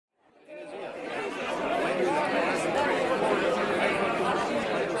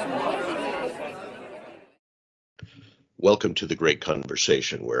Welcome to the great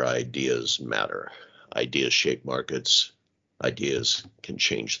conversation where ideas matter. Ideas shape markets. Ideas can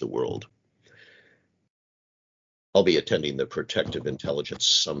change the world. I'll be attending the Protective Intelligence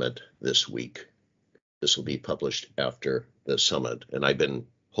Summit this week. This will be published after the summit, and I've been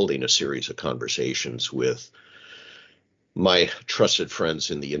holding a series of conversations with my trusted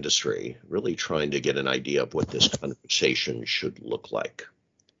friends in the industry, really trying to get an idea of what this conversation should look like.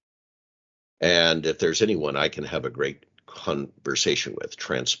 And if there's anyone I can have a great conversation with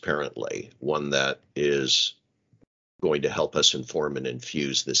transparently, one that is going to help us inform and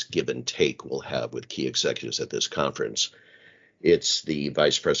infuse this give and take we'll have with key executives at this conference, it's the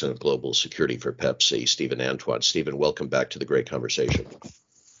Vice President of Global Security for Pepsi, Stephen Antoine. Stephen, welcome back to the great conversation.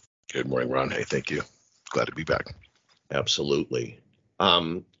 Good morning, Ron. Hey, thank you. Glad to be back. Absolutely.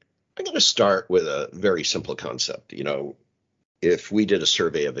 I'm going to start with a very simple concept. If we did a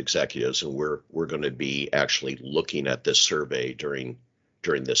survey of executives, and we're going to be actually looking at this survey during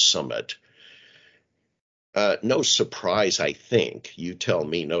this summit, no surprise, I think. You tell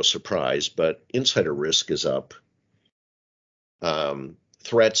me, no surprise, but insider risk is up.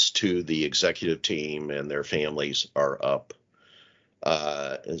 Threats to the executive team and their families are up.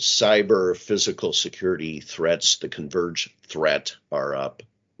 Cyber physical security threats, the converged threat, are up.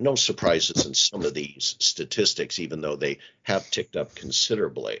 No surprises in some of these statistics, even though they have ticked up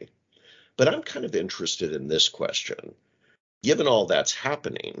considerably. But I'm kind of interested in this question. Given all that's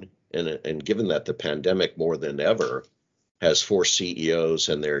happening, and given that the pandemic more than ever has forced CEOs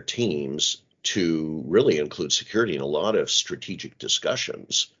and their teams to really include security in a lot of strategic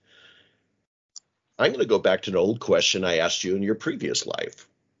discussions, I'm going to go back to an old question I asked you in your previous life.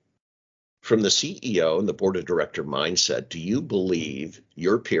 From the CEO and the board of director mindset, do you believe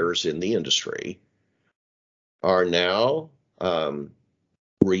your peers in the industry are now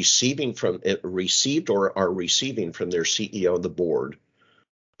receiving from their CEO and the board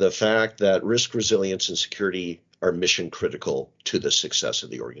the fact that risk, resilience, and security are mission critical to the success of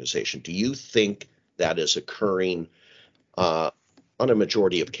the organization? Do you think that is occurring on a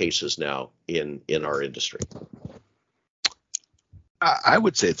majority of cases now in our industry? I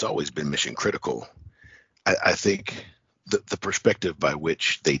would say it's always been mission critical. I think the perspective by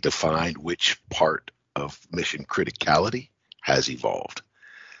which they defined which part of mission criticality has evolved.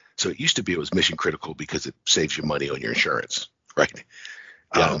 So it used to be it was mission critical because it saves you money on your insurance, right?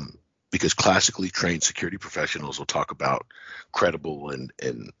 Yeah. Because classically trained security professionals will talk about credible and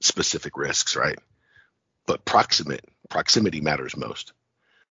specific risks, right? But proximity matters most.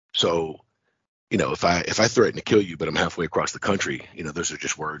 So, if I threaten to kill you, but I'm halfway across the country, those are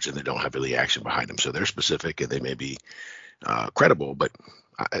just words and they don't have really action behind them. So they're specific and they may be credible, but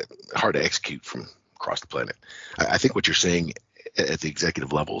hard to execute from across the planet. I think what you're saying at the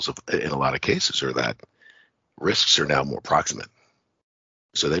executive levels in a lot of cases are that risks are now more proximate.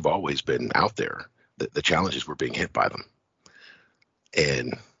 So they've always been out there. The challenges were being hit by them.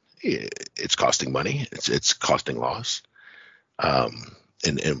 And it's costing money. It's costing loss.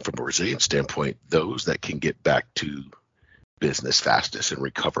 And from a resilience standpoint, those that can get back to business fastest and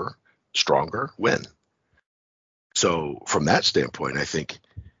recover stronger win. So from that standpoint, I think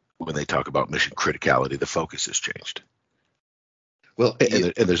when they talk about mission criticality, the focus has changed. Well,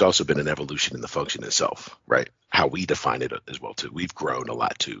 and there's also been an evolution in the function itself, right? How we define it as well, too. We've grown a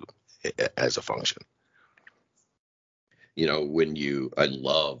lot, too, as a function.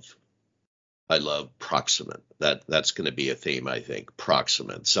 I love proximate. That's going to be a theme, I think.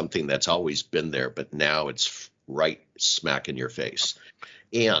 Proximate, something that's always been there, but now it's right smack in your face.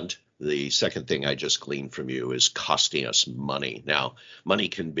 And the second thing I just gleaned from you is costing us money. Now, money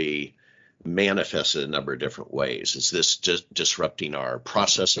can be manifested a number of different ways. Is this just disrupting our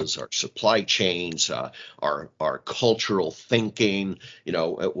processes, our supply chains, our cultural thinking?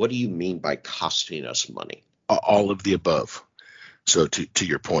 What do you mean by costing us money? All of the above. So to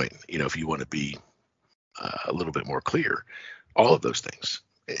your point, if you want to be a little bit more clear, all of those things,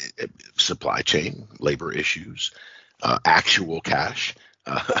 supply chain, labor issues, actual cash,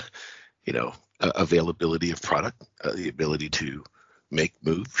 availability of product, the ability to make,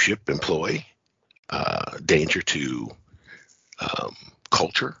 move, ship, employ, danger to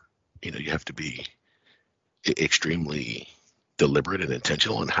culture. You have to be extremely deliberate and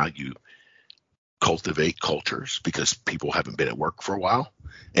intentional in how you cultivate cultures, because people haven't been at work for a while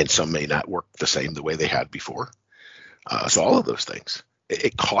and some may not work the way they had before. So all of those things,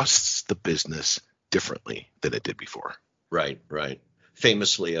 it costs the business differently than it did before. Right.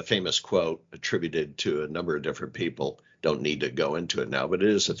 Famously, a famous quote attributed to a number of different people, don't need to go into it now, but it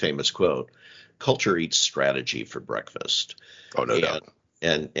is a famous quote. Culture eats strategy for breakfast. Oh, no doubt.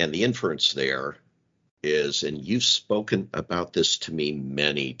 And the inference there is, and you've spoken about this to me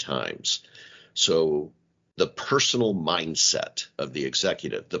many times. So the personal mindset of the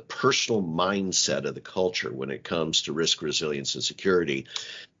executive, the personal mindset of the culture when it comes to risk, resilience, and security,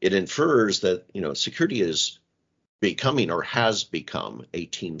 it infers that, security is becoming or has become a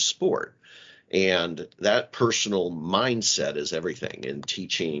team sport. And that personal mindset is everything in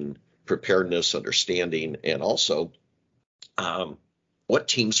teaching preparedness, understanding, and also what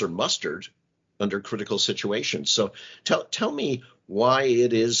teams are mustered under critical situations. So tell me why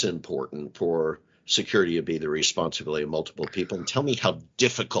it is important for security to be the responsibility of multiple people, and tell me how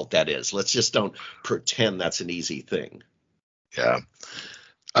difficult that is. Let's just don't pretend that's an easy thing. Yeah.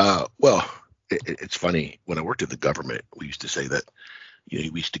 Well, it's funny. When I worked at the government, we used to say that,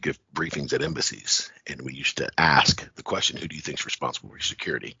 we used to give briefings at embassies, and we used to ask the question, who do you think is responsible for your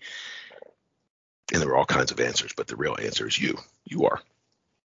security? And there were all kinds of answers, but the real answer is you. You are.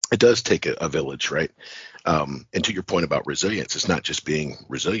 It does take a village, right? And to your point about resilience, it's not just being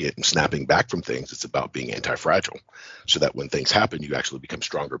resilient and snapping back from things. It's about being anti-fragile, so that when things happen, you actually become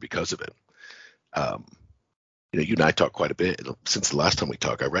stronger because of it. You and I talk quite a bit. Since the last time we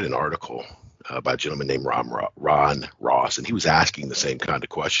talked, I read an article by a gentleman named Ron Ross, and he was asking the same kind of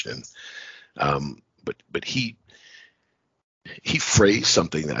question. But he phrased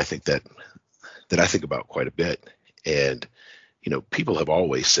something that I think about quite a bit. And people have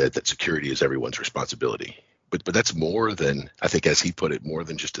always said that security is everyone's responsibility, but that's more than, I think, as he put it, more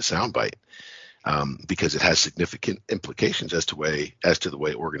than just a soundbite, because it has significant implications as to the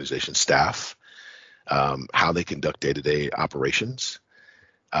way organizations staff, how they conduct day-to-day operations,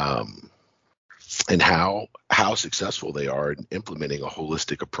 and how successful they are in implementing a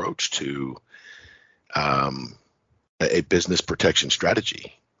holistic approach to a business protection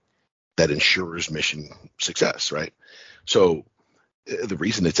strategy that ensures mission success, right? So the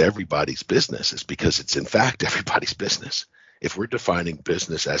reason it's everybody's business is because it's in fact everybody's business. If we're defining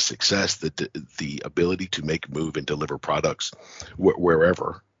business as success, the ability to make, move, and deliver products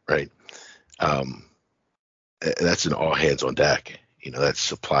wherever, right? That's an all hands on deck. That's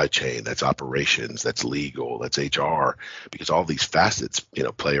supply chain, that's operations, that's legal, that's HR, because all these facets,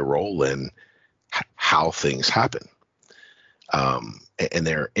 play a role in how things happen. And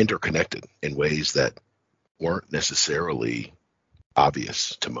they're interconnected in ways that weren't necessarily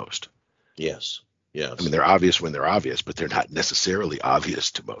obvious to most. Yes. I mean, they're obvious when they're obvious, but they're not necessarily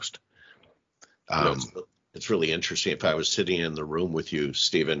obvious to most. It's really interesting. If I was sitting in the room with you,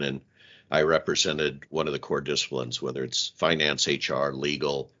 Stephen, and I represented one of the core disciplines, whether it's finance, HR,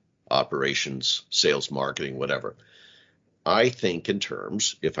 legal, operations, sales, marketing, whatever, I think in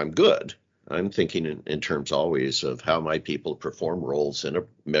terms, if I'm good, I'm thinking in terms always of how my people perform roles in a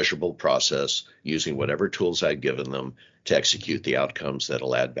measurable process using whatever tools I've given them to execute the outcomes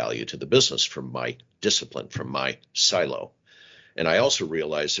that'll add value to the business from my discipline, from my silo. And I also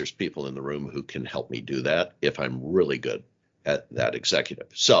realize there's people in the room who can help me do that if I'm really good at that executive.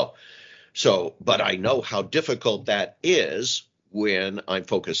 But I know how difficult that is when I'm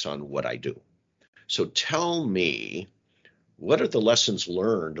focused on what I do. So tell me, what are the lessons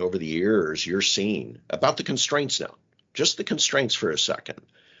learned over the years you're seeing about the constraints now? Just the constraints for a second.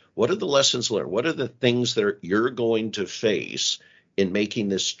 What are the lessons learned? What are the things that you're going to face in making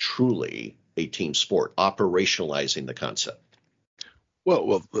this truly a team sport, operationalizing the concept?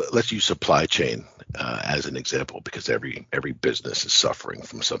 Well, let's use supply chain as an example, because every business is suffering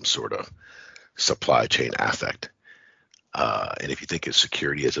from some sort of supply chain affect. And if you think of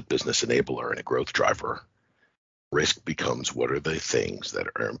security as a business enabler and a growth driver, risk becomes, what are the things that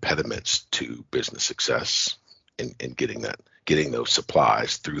are impediments to business success in getting those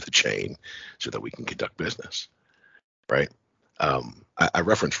supplies through the chain so that we can conduct business, right? I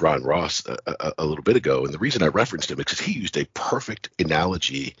referenced Ron Ross a little bit ago, and the reason I referenced him is because he used a perfect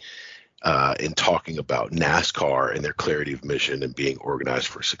analogy in talking about NASCAR and their clarity of mission and being organized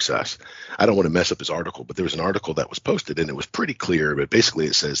for success. I don't want to mess up his article, but there was an article that was posted, and it was pretty clear. But basically,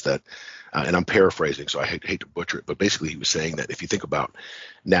 it says that, and I'm paraphrasing, so I hate to butcher it, but basically, he was saying that if you think about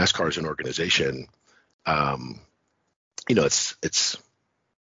NASCAR as an organization, it's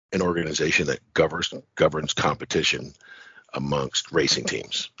an organization that governs competition amongst racing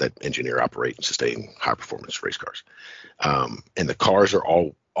teams that engineer, operate, and sustain high performance race cars. And the cars are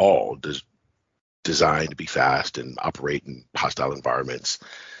all designed to be fast and operate in hostile environments.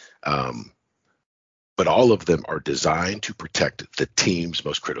 But all of them are designed to protect the team's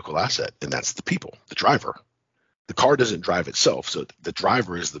most critical asset, and that's the people, the driver. The car doesn't drive itself, so the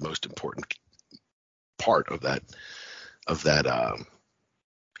driver is the most important part of that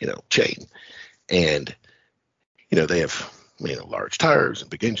chain. And they have large tires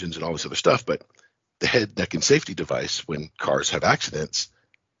and big engines and all this other stuff, but the head, neck, and safety device when cars have accidents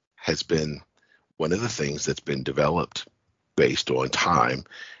has been one of the things that's been developed based on time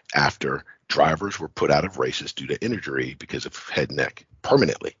after drivers were put out of races due to injury because of head and neck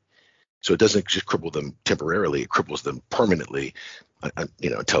permanently. So it doesn't just cripple them temporarily, it cripples them permanently,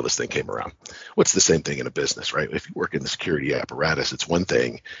 until this thing came around. What's the same thing in a business, right? If you work in the security apparatus, it's one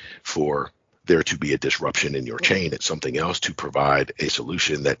thing for there to be a disruption in your chain. It's something else to provide a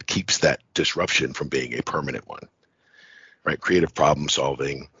solution that keeps that disruption from being a permanent one, right? Creative problem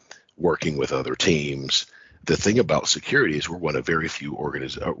solving, working with other teams. The thing about security is we're one of very few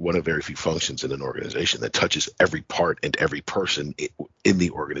functions in an organization that touches every part and every person in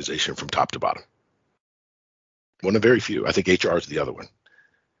the organization from top to bottom. One of very few. I think HR is the other one.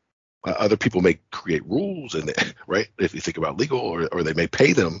 Other people may create rules, and right, if you think about legal, or they may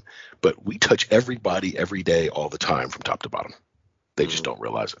pay them, but we touch everybody every day, all the time, from top to bottom. They just don't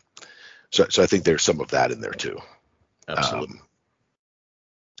realize it. So I think there's some of that in there too. Absolutely.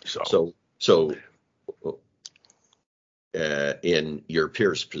 In your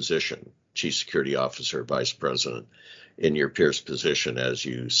peer's position, chief security officer, vice president, in your peer's position, as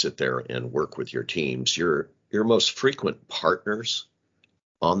you sit there and work with your teams, your most frequent partners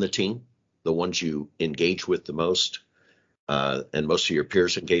on the team, the ones you engage with the most, and most of your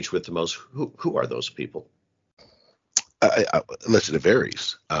peers engage with the most, who are those people? Listen, it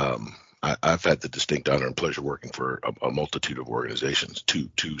varies. I've had the distinct honor and pleasure working for a multitude of organizations,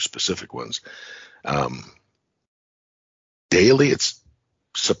 two specific ones. Daily, it's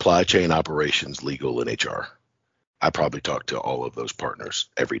supply chain operations, legal, and HR. I probably talk to all of those partners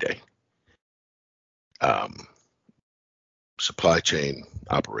every day. Supply chain,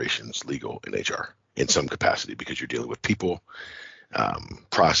 operations, legal, and HR in some capacity, because you're dealing with people,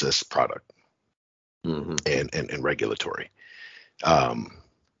 process, product, and regulatory.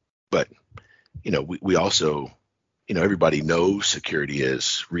 But we also, everybody knows security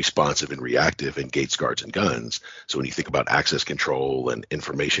is responsive and reactive and gates, guards, and guns. So when you think about access control and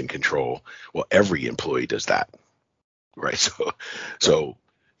information control, well, every employee does that, right? So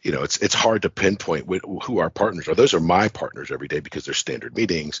it's hard to pinpoint who our partners are. Those are my partners every day because they're standard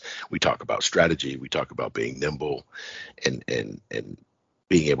meetings. We talk about strategy. We talk about being nimble and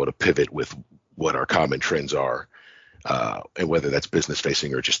being able to pivot with what our common trends are. And whether that's business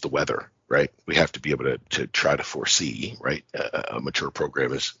facing or just the weather, right? We have to be able to try to foresee, right? A mature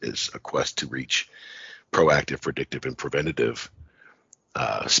program is a quest to reach proactive, predictive, and preventative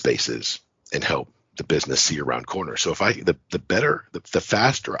spaces and help the business see around corners. So if the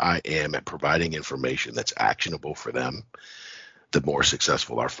faster I am at providing information that's actionable for them, the more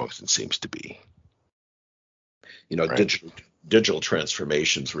successful our function seems to be. Right? Digital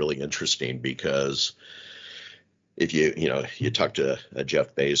transformation is really interesting because if you talk to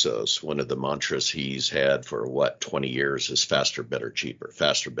Jeff Bezos, one of the mantras he's had for 20 years is faster, better, cheaper,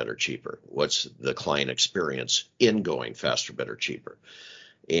 faster, better, cheaper. What's the client experience in going faster, better, cheaper?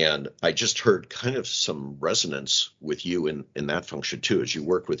 And I just heard kind of some resonance with you in that function too, as you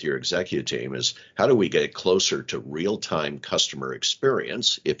work with your executive team, is how do we get closer to real-time customer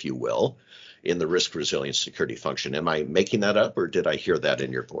experience, if you will, in the risk resilience security function? Am I making that up, or did I hear that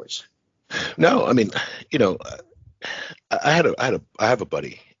in your voice? No, I mean, I have a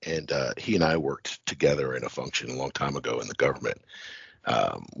buddy, and he and I worked together in a function a long time ago in the government,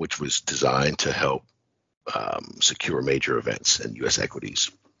 which was designed to help secure major events and U.S. equities.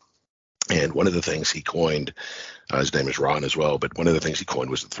 And one of the things he coined, his name is Ron as well, but one of the things he coined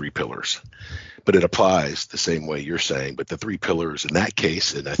was the 3 pillars. But it applies the same way you're saying, but the 3 pillars in that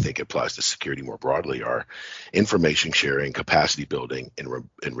case, and I think it applies to security more broadly, are information sharing, capacity building,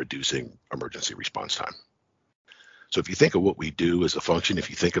 and reducing emergency response time. So if you think of what we do as a function, if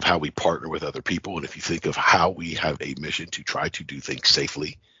you think of how we partner with other people, and if you think of how we have a mission to try to do things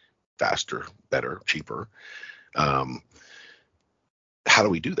safely, faster, better, cheaper, how do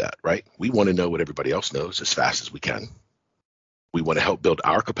we do that, right? We want to know what everybody else knows as fast as we can. We want to help build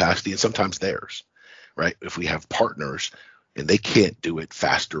our capacity and sometimes theirs, right? If we have partners and they can't do it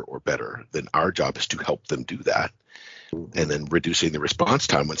faster or better, then our job is to help them do that. And then reducing the response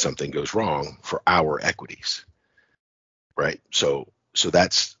time when something goes wrong for our equities, right? So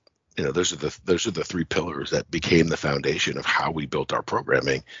that's, those are the 3 pillars that became the foundation of how we built our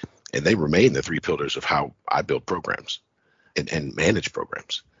programming, and they remain the 3 pillars of how I build programs and manage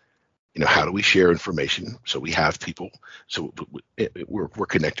programs. How do we share information? So we have people, so we're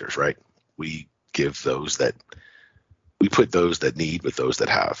connectors, right? We give those that, we put those that need with those that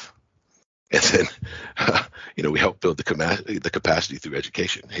have. And then, we help build the capacity through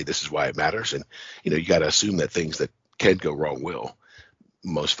education. Hey, this is why it matters. And, you got to assume that things that can go wrong will.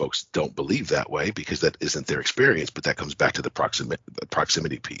 most folks don't believe that way because that isn't their experience, but that comes back to the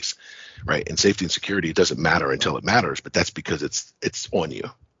proximity piece, right? In safety and security, it doesn't matter until it matters, but that's because it's on you,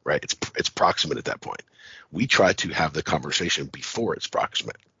 right? It's proximate at that point. We try to have the conversation before it's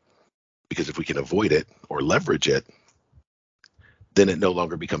proximate, because if we can avoid it or leverage it, then it no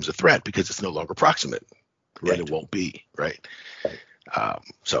longer becomes a threat because it's no longer proximate, right? And it won't be, right?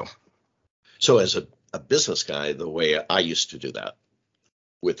 So as a business guy, the way I used to do that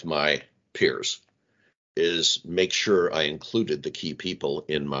with my peers is make sure I included the key people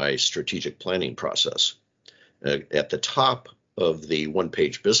in my strategic planning process. At the top of the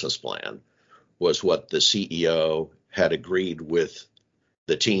one-page business plan was what the CEO had agreed with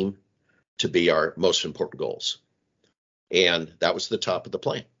the team to be our most important goals. And that was the top of the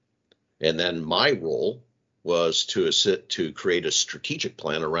plan. And then my role was to create a strategic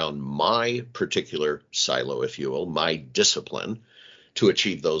plan around my particular silo, if you will, my discipline, to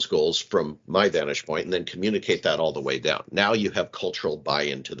achieve those goals from my vantage point, and then communicate that all the way down. Now you have cultural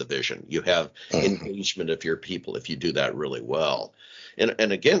buy-in to the vision. You have engagement of your people if you do that really well.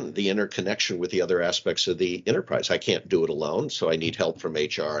 And again, the interconnection with the other aspects of the enterprise. I can't do it alone, so I need help from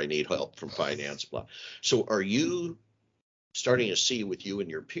HR. I need help from finance, blah. So are you starting to see with you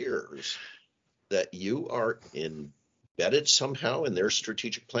and your peers that you are embedded somehow in their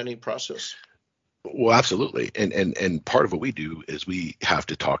strategic planning process? Well, absolutely. And part of what we do is we have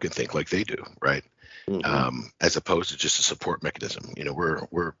to talk and think like they do, right? As opposed to just a support mechanism. You know,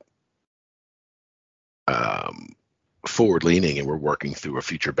 we're forward leaning, and we're working through a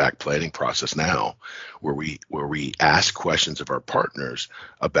future back planning process now where we ask questions of our partners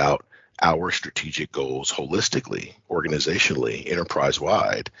about our strategic goals holistically, organizationally, enterprise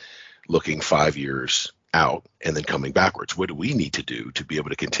wide, looking 5 years out and then coming backwards. What do we need to do to be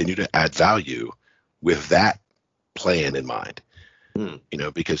able to continue to add value with that plan in mind?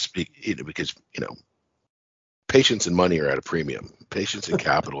 Because patience and money are at a premium. Patience and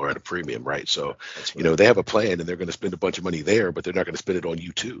capital are at a premium, right? So, they have a plan and they're going to spend a bunch of money there, but they're not going to spend it on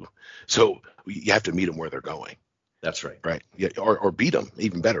you too. So you have to meet them where they're going. That's right. Right. Yeah. Or beat them,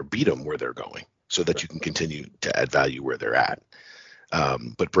 even better, beat them where they're going so that you can continue to add value where they're at.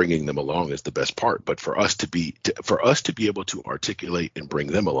 But bringing them along is the best part. But for us to be able to articulate and bring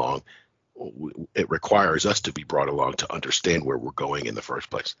them along, it requires us to be brought along to understand where we're going in the first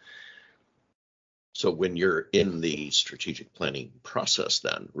place. So when you're in the strategic planning process,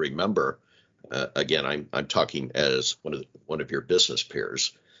 then remember, again, I'm talking as one of your business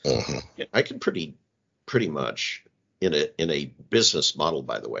peers. I can pretty much in a business model.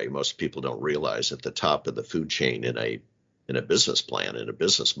 By the way, most people don't realize at the top of the food chain in a business plan, in a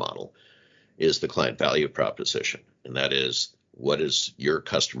business model, is the client value proposition, and that is, what does your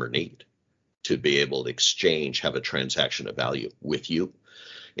customer need to be able to exchange, have a transaction of value with you?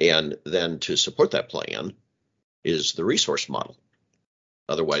 And then to support that plan is the resource model,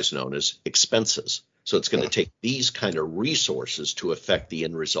 otherwise known as expenses. So it's going to take these kind of resources to affect the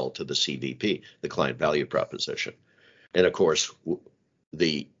end result of the CVP, the client value proposition. And of course,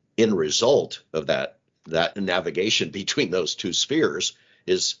 the end result of that navigation between those two spheres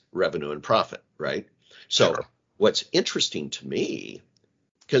is revenue and profit, right? So what's interesting to me,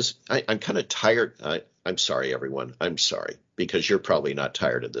 because I'm kind of tired. I'm sorry, everyone. I'm sorry, because you're probably not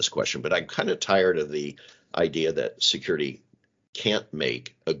tired of this question, but I'm kind of tired of the idea that security can't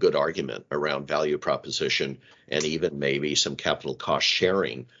make a good argument around value proposition and even maybe some capital cost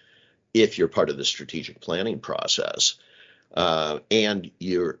sharing if you're part of the strategic planning process, and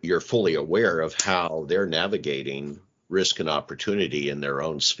you're fully aware of how they're navigating risk and opportunity in their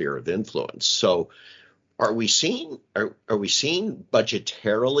own sphere of influence. So are we seeing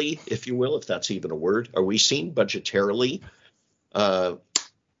budgetarily, if you will, if that's even a word, are we seeing budgetarily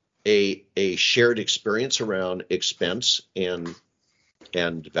a shared experience around expense and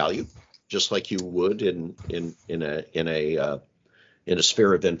value, just like you would in a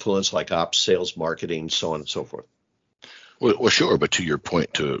sphere of influence like ops, sales, marketing, so on and so forth? Well, sure, but to your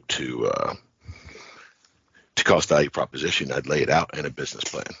point, to cost value proposition, I'd lay it out in a business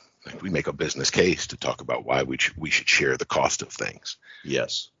plan. Like, we make a business case to talk about why we should share the cost of things.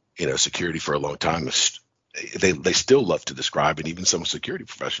 Yes. Security for a long time they still love to describe, and even some security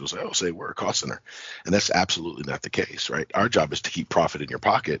professionals say we're a cost center, and that's absolutely not the case, right? Our job is to keep profit in your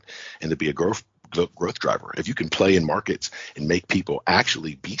pocket and to be a growth driver. If you can play in markets and make people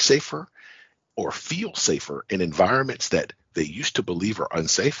actually be safer or feel safer in environments that they used to believe are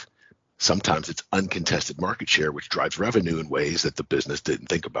unsafe, sometimes it's uncontested market share, which drives revenue in ways that the business didn't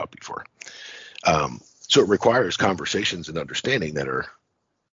think about before. So it requires conversations and understanding that are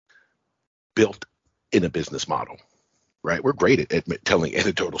built in a business model. right? We're great at telling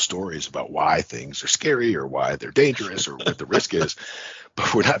anecdotal stories about why things are scary or why they're dangerous or what the risk is,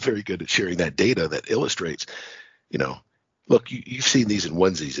 but we're not very good at sharing that data that illustrates, you know, look, you've seen these in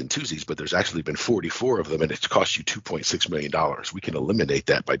onesies and twosies, but there's actually been 44 of them, and it's cost you $2.6 million. We can eliminate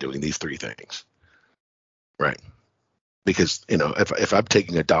that by doing these three things, right? Because, if I'm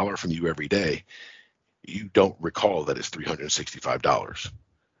taking $1 from you every day, you don't recall that it's $365,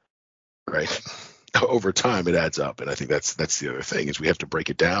 right? Over time, it adds up, and I think that's the other thing is we have to break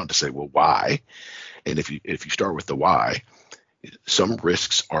it down to say, well, why? And if you start with the why, some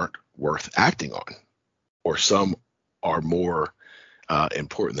risks aren't worth acting on, or some are more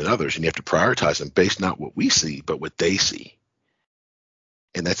important than others, and you have to prioritize them based not what we see, but what they see,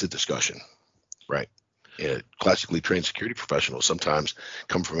 and that's a discussion, right? Classically trained security professionals sometimes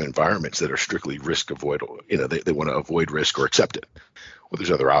come from environments that are strictly risk avoidable. They want to avoid risk or accept it. Well, there's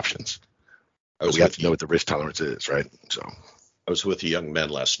other options. We have to know what the risk tolerance is, right? So I was with a young man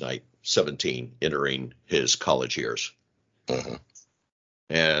last night, 17, entering his college years. Mm-hmm.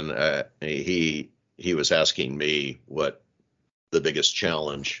 And he was asking me what the biggest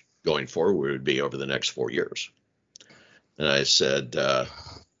challenge going forward would be over the next 4 years. And I said,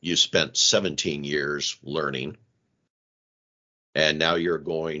 you spent 17 years learning, and now you're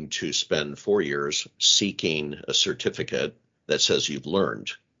going to spend 4 years seeking a certificate that says you've learned.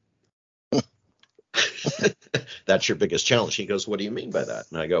 That's your biggest challenge. He goes, what do you mean by that?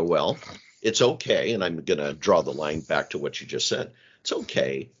 And I go, well, it's okay. And I'm going to draw the line back to what you just said. It's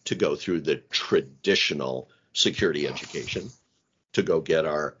okay to go through the traditional security education, to go get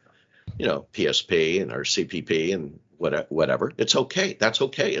our, PSP and our CPP and whatever. It's okay. That's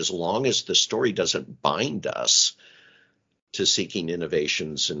okay. As long as the story doesn't bind us to seeking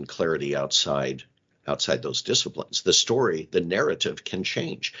innovations and clarity outside those disciplines. The story, the narrative can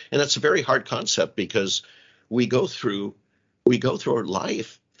change. And that's a very hard concept because we go through our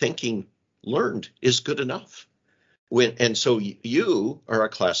life thinking learned is good enough. And so you are a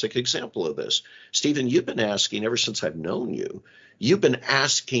classic example of this. Stephen, you've been asking, ever since I've known you, you've been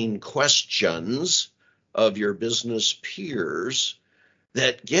asking questions of your business peers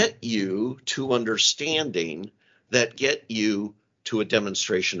that get you to understanding, that get you to a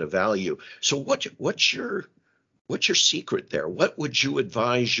demonstration of value. So what's your secret there? What would you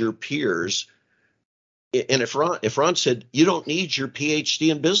advise your peers? And if Ron said, you don't need your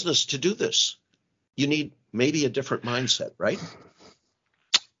PhD in business to do this, you need maybe a different mindset, right?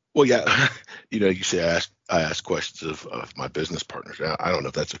 Well, yeah, you say I ask questions of my business partners. I don't know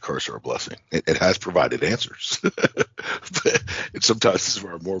if that's a curse or a blessing. It has provided answers, but sometimes it's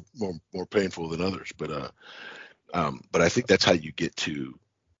more painful than others. But I think that's how you get to,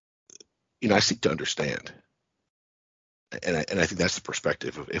 I seek to understand, and I think that's the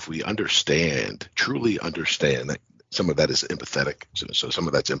perspective of if we truly understand that. Some of that is empathetic, so some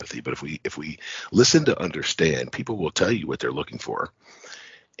of that's empathy. But if we listen to understand, people will tell you what they're looking for,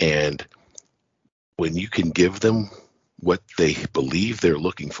 and when you can give them what they believe they're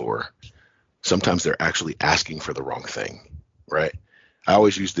looking for, sometimes they're actually asking for the wrong thing, right? I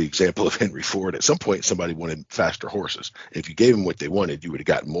always use the example of Henry Ford. At some point, somebody wanted faster horses. If you gave them what they wanted, you would have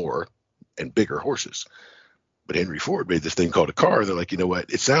gotten more and bigger horses. But Henry Ford made this thing called a car. They're like, you know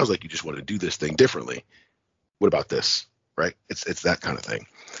what? It sounds like you just want to do this thing differently. What about this? Right? It's that kind of thing.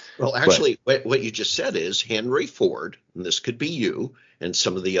 Well, actually, what you just said is Henry Ford, and this could be you and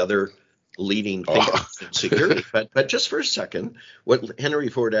some of the other leading thinkers in security. But just for a second, what Henry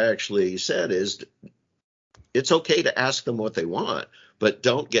Ford actually said is it's okay to ask them what they want, but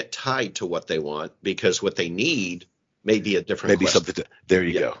don't get tied to what they want, because what they need may be a different question. Something. There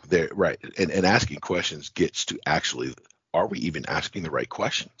you go. There, right. And asking questions gets to actually, are we even asking the right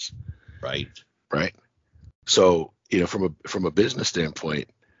questions? Right. Right. So, from a business standpoint,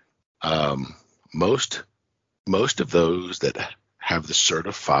 most of those that have the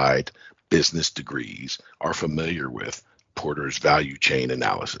certified business degrees are familiar with Porter's value chain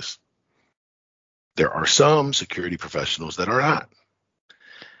analysis. There are some security professionals that are not.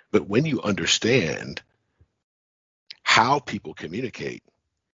 But when you understand how people communicate,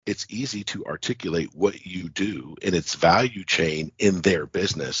 it's easy to articulate what you do in its value chain in their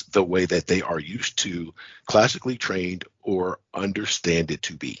business the way that they are used to, classically trained, or understand it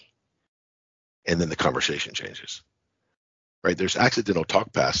to be. And then the conversation changes, right? There's accidental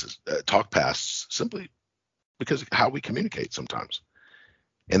talk pasts simply because of how we communicate sometimes.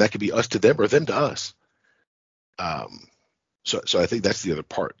 And that could be us to them or them to us. So I think that's the other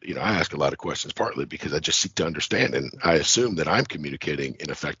part. I ask a lot of questions partly because I just seek to understand, and I assume that I'm communicating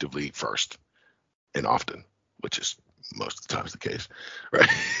ineffectively first and often, which is most of the times the case, right?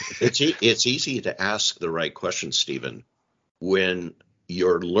 It's easy to ask the right questions, Stephen, when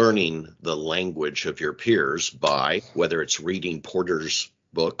you're learning the language of your peers by whether it's reading Porter's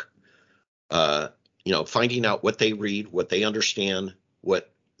book, finding out what they read, what they understand, what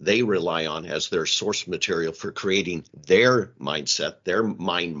they rely on as their source material for creating their mindset, their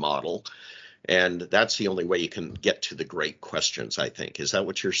mind model. And that's the only way you can get to the great questions, I think. Is that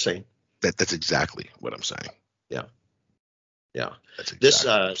what you're saying? That's exactly what I'm saying. Yeah. Yeah. That's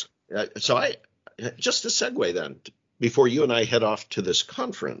exactly So I just a segue then, before you and I head off to this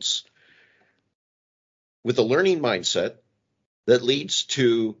conference, with a learning mindset that leads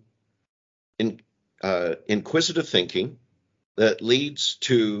to inquisitive thinking, that leads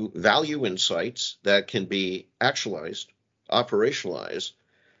to value insights that can be actualized, operationalized,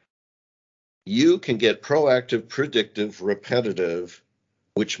 you can get proactive, predictive, repetitive,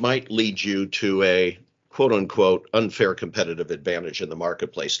 which might lead you to a quote unquote unfair competitive advantage in the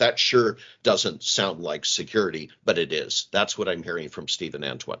marketplace. That sure doesn't sound like security, but it is. That's what I'm hearing from Stephen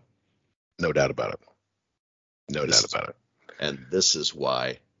Antoine. No doubt about it. No doubt about it. And this is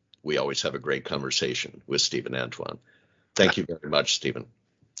why we always have a great conversation with Stephen Antoine. Thank you very much, Stephen.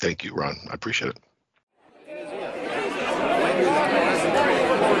 Thank you, Ron. I appreciate it.